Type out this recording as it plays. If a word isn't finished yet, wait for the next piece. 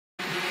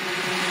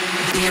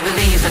Do you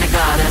believe in a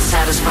God that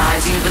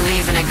satisfies? Do you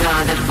believe in a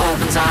God that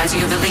opens eyes? Do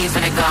you believe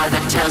in a God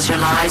that tells your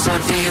lies? Or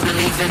do you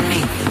believe in me?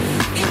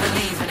 Do you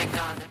believe in a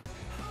God that...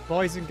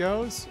 Boys and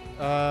girls,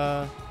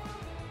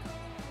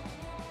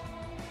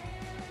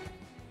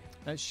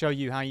 let's show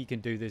you how you can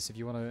do this if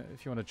you want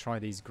to try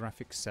these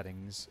graphics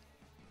settings.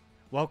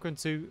 Welcome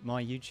to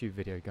my YouTube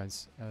video,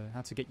 guys.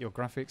 How to get your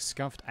graphics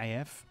scuffed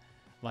AF,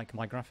 like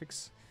my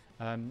graphics.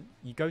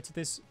 You go to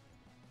this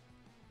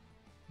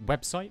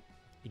website,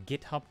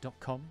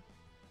 github.com.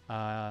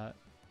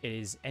 It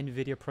is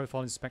NVIDIA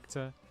Profile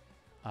Inspector.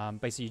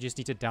 Basically, you just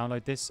need to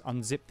download this,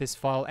 unzip this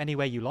file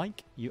anywhere you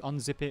like. You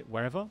unzip it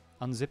wherever,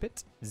 unzip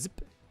it,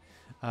 zip.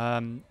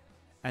 And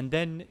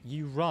then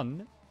you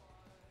run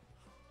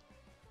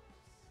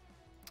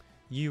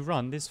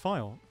this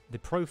file, the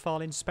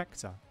Profile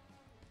Inspector.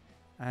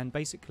 And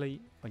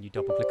basically, when you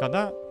double click on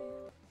that,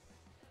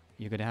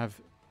 you're going to have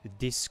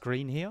this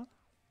screen here.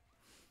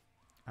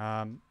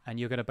 And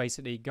you're going to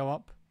basically go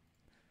up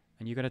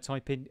and you're going to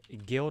type in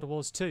Guild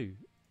Wars 2. You're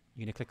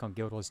going to click on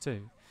Guild Wars 2.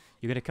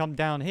 You're going to come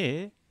down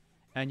here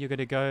and you're going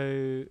to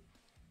go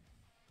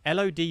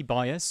LOD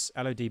bias,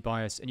 and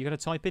you're going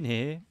to type in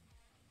here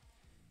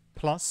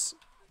plus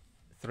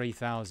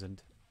 3000.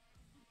 And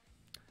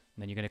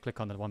then you're going to click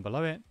on the one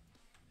below it.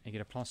 You're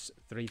going to plus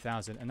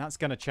 3000, and that's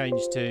going to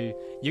change to...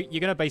 You're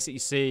going to basically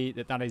see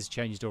that is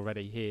changed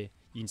already here.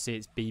 You can see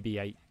it's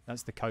BB8.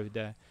 That's the code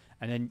there.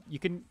 And then you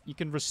can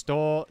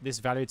restore this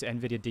value to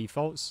NVIDIA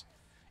defaults.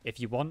 If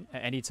you want,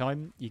 at any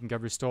time, you can go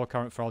restore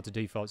current file to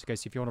defaults. Okay,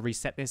 so if you want to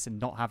reset this and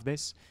not have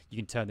this, you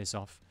can turn this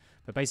off.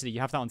 But basically,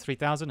 you have that on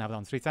 3000, have that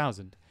on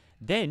 3000.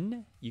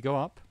 Then you go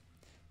up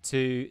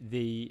to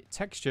the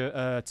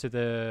texture, to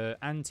the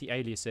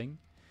anti-aliasing,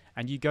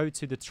 and you go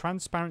to the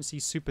transparency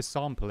super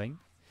sampling,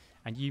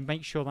 and you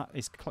make sure that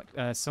is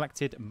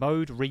selected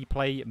mode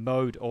replay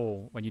mode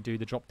all when you do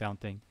the drop down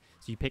thing.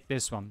 So you pick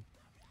this one.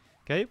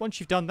 Okay, once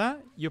you've done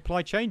that, you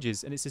apply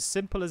changes, and it's as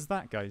simple as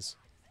that, guys.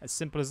 As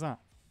simple as that.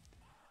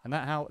 And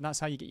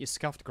that's how you get your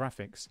scuffed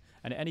graphics.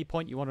 And at any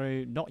point you want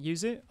to not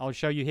use it, I'll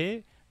show you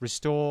here.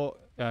 Restore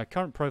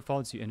current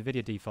profile to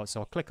NVIDIA default. So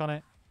I'll click on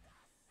it.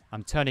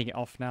 I'm turning it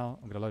off now.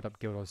 I'm going to load up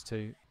Guild Wars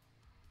 2.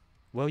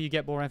 Will you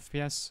get more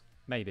FPS?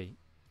 Maybe.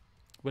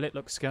 Will it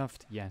look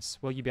scuffed? Yes.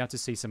 Will you be able to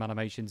see some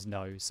animations?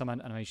 No. Some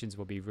animations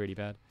will be really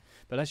bad.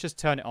 But let's just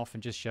turn it off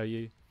and just show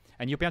you.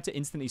 And you'll be able to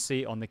instantly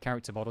see on the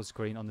character model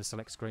screen, on the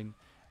select screen,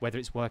 whether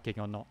it's working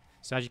or not.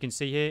 So as you can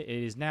see here, it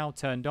is now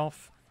turned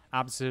off.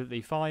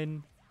 Absolutely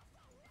fine.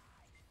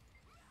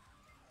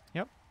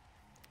 Yep.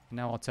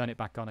 Now I'll turn it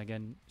back on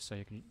again so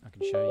I can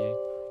show you.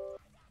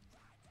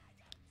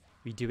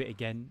 We do it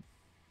again.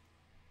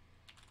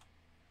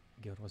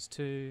 Guild Wars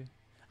 2.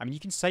 I mean, you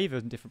can save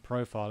a different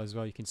profile as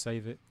well. You can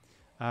save it.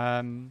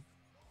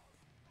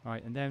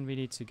 Right, and then we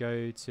need to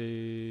go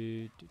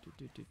to...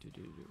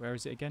 Where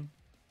is it again?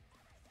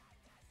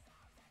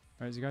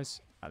 Where is it,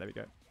 guys? Ah, there we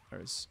go.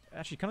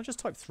 Actually, can I just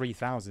type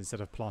 3000 instead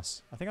of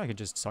plus? I think I can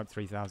just type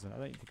 3000. I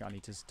don't think I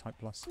need to type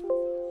plus.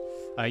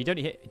 You don't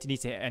need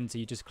to hit enter.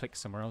 You just click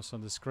somewhere else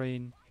on the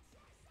screen.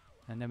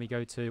 And then we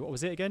go to... What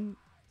was it again?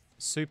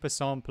 Super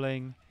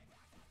sampling.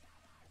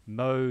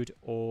 Mode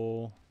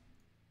or...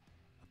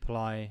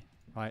 Apply.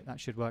 Right, that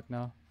should work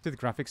now. To the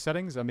graphics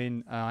settings, I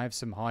mean, I have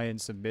some high and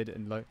some mid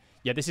and low.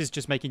 Yeah, this is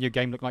just making your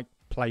game look like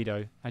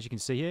Play-Doh. As you can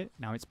see here,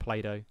 now it's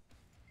Play-Doh.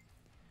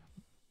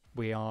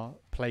 We are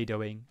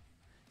Play-Dohing.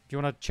 If you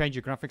want to change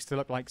your graphics to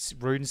look like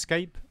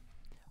RuneScape,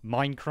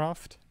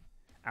 Minecraft,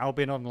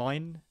 Albion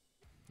Online,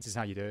 this is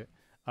how you do it.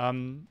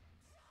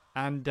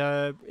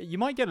 You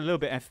might get a little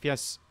bit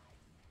FPS.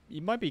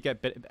 You might get a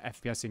bit of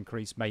FPS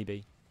increase,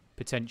 maybe,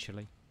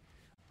 potentially.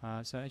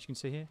 So as you can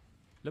see here,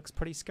 looks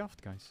pretty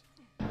scuffed, guys.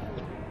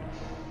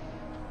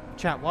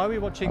 Chat, why are we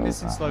watching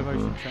this in slow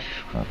motion, chat?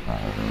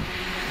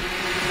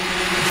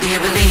 Do you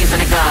believe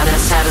in a God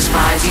that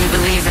satisfies? Do you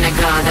believe in a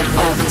God that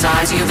opens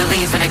eyes? Do you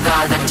believe in a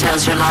God that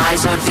tells your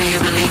lies? Or do you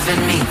believe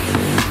in me?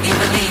 Do you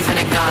believe in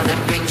a God that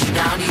brings you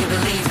down? Do you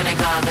believe in a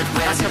God that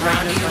wears you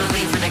around? Do you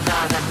believe in a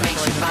God that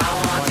makes you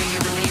bow?